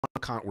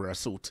can't wear a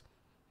suit.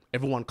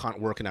 Everyone can't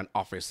work in an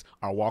office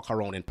or walk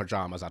around in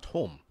pajamas at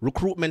home.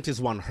 Recruitment is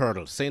one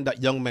hurdle. Saying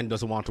that young men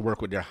doesn't want to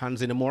work with their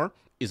hands anymore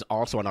is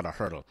also another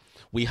hurdle.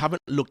 We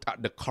haven't looked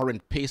at the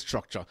current pay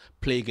structure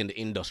plaguing the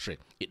industry.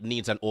 It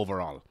needs an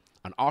overhaul.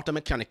 An auto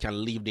mechanic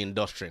can leave the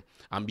industry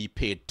and be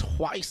paid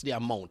twice the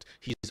amount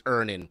he's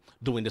earning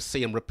doing the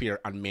same repair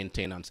and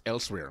maintenance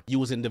elsewhere,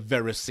 using the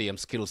very same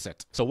skill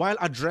set. So while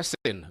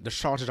addressing the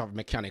shortage of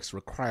mechanics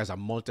requires a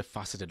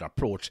multifaceted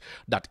approach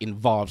that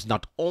involves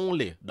not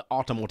only the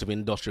automotive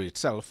industry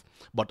itself,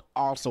 but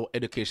also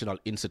educational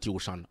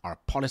institutions, our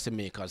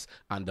policymakers,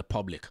 and the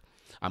public.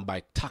 And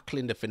by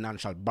tackling the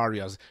financial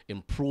barriers,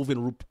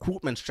 improving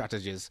recruitment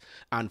strategies,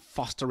 and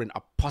fostering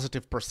a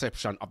positive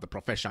perception of the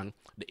profession,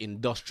 the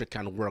industry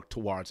can work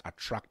towards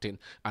attracting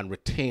and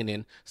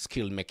retaining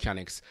skilled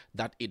mechanics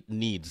that it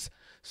needs.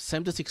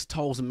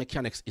 76,000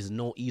 mechanics is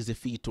no easy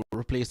feat to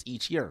replace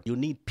each year. You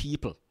need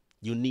people.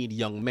 You need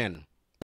young men.